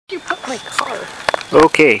my car.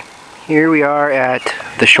 Okay, here we are at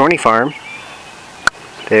the Shorney farm.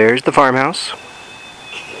 There's the farmhouse.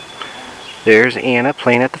 There's Anna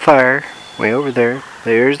playing at the fire, way over there.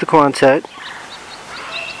 There's the Quonset.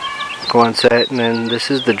 And then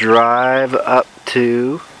this is the drive up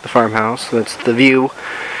to the farmhouse. That's the view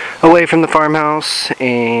away from the farmhouse.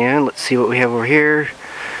 And let's see what we have over here.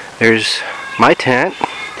 There's my tent,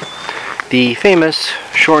 the famous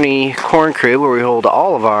Shorney Corn Crib, where we hold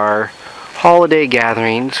all of our holiday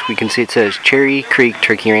gatherings. We can see it says Cherry Creek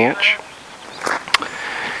Turkey Ranch.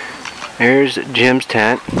 There's Jim's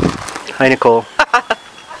tent. Hi, Nicole.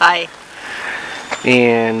 Hi.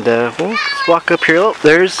 And well, let's walk up here. Oh,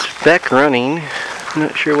 there's Beck running. I'm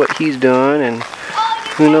not sure what he's doing, and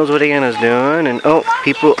who knows what Anna's doing. And oh,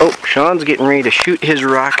 Sean's getting ready to shoot his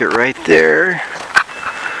rocket right there.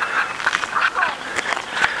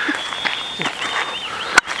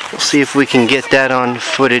 We'll see if we can get that on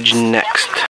footage next.